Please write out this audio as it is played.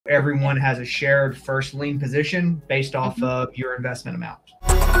everyone has a shared first lien position based off of your investment amount.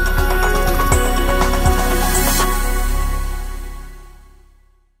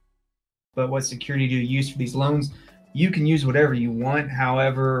 But what security do you use for these loans? You can use whatever you want.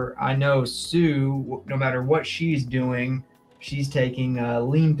 However, I know Sue, no matter what she's doing, she's taking a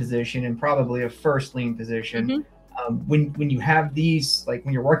lien position and probably a first lien position. When you have these, like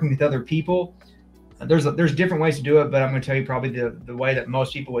when you're working with other people, there's different ways to do it, but I'm going to tell you probably the way that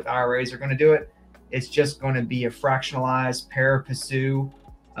most people with IRAs are going to do it. It's just going to be a fractionalized pari passu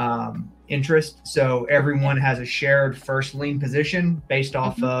interest. So everyone has a shared first lien position based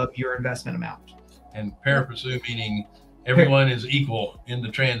off of your investment amount. And pari passu meaning everyone is equal in the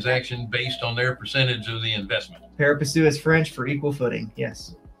transaction based on their percentage of the investment. Pari passu is French for equal footing.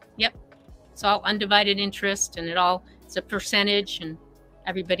 Yes. Yep. It's all undivided interest, and it's a percentage, and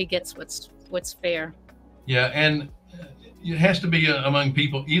everybody gets what's fair. Yeah, and it has to be among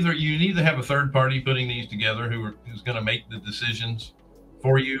people. You need to have a third party putting these together who's going to make the decisions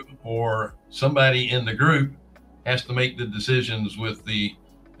for you, or somebody in the group has to make the decisions with the,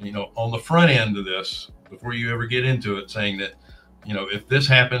 on the front end of this before you ever get into it, saying that, if this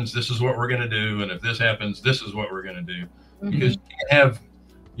happens, this is what we're going to do, and if this happens, this is what we're going to do. Because you can't have,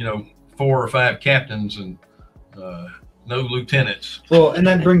 4 or 5 captains and no lieutenants. Well, and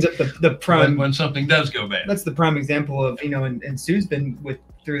that brings up the prime when something does go bad. That's the prime example of, and Sue's been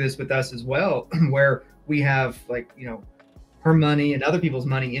through this with us as well, where we have her money and other people's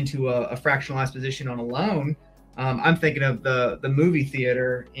money into a fractionalized position on a loan. I'm thinking of the movie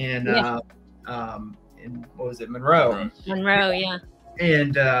theater in what was it, Monroe? Monroe, yeah.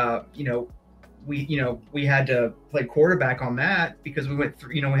 And we had to play quarterback on that because we went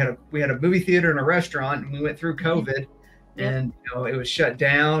through, we had a movie theater and a restaurant, and we went through COVID, and it was shut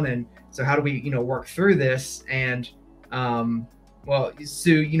down. And so how do we work through this? And well,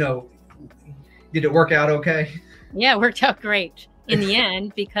 Sue, did it work out okay? Yeah, it worked out great in the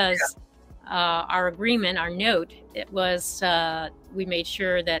end because our agreement, our note, it was we made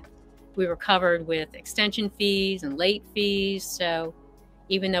sure that we were covered with extension fees and late fees. So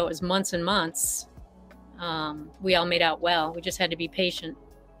even though it was months and months, we all made out well. We just had to be patient.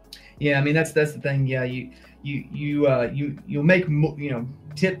 Yeah, I mean that's the thing. Yeah, you'll make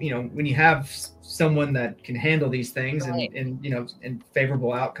when you have someone that can handle these things, right, and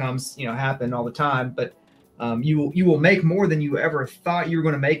favorable outcomes happen all the time, but you will make more than you ever thought you were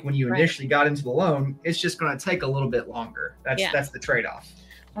going to make when you initially got into the loan. It's just going to take a little bit longer. That's the trade-off.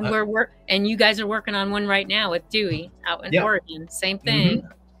 And and you guys are working on one right now with Dewey out in Oregon. Same thing.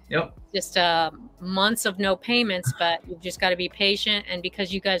 Yep. Just months of no payments, but you've just got to be patient. And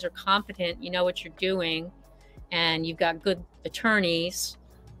because you guys are competent, you know what you're doing, and you've got good attorneys,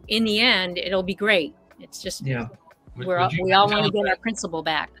 in the end, it'll be great. It's just we all want to get our principal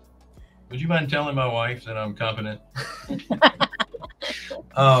back. Would you mind telling my wife that I'm competent?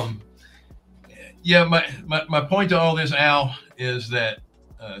 Yeah, my point to all this, Al, is that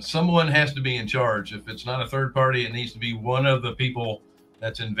someone has to be in charge. If it's not a third party, it needs to be one of the people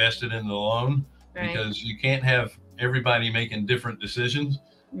that's invested in the loan, because you can't have everybody making different decisions.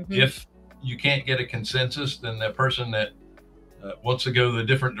 If you can't get a consensus, then the person that wants to go the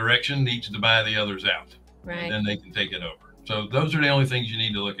different direction needs to buy the others out, and then they can take it over. So those are the only things you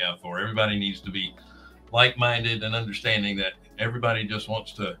need to look out for. Everybody needs to be like-minded and understanding that everybody just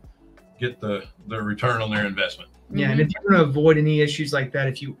wants to get the return on their investment. Yeah, and if you want to avoid any issues like that,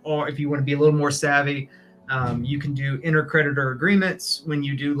 if you want to be a little more savvy, you can do intercreditor agreements when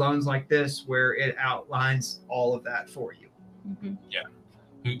you do loans like this, where it outlines all of that for you. Yeah,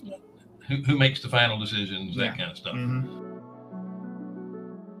 who makes the final decisions, that kind of stuff.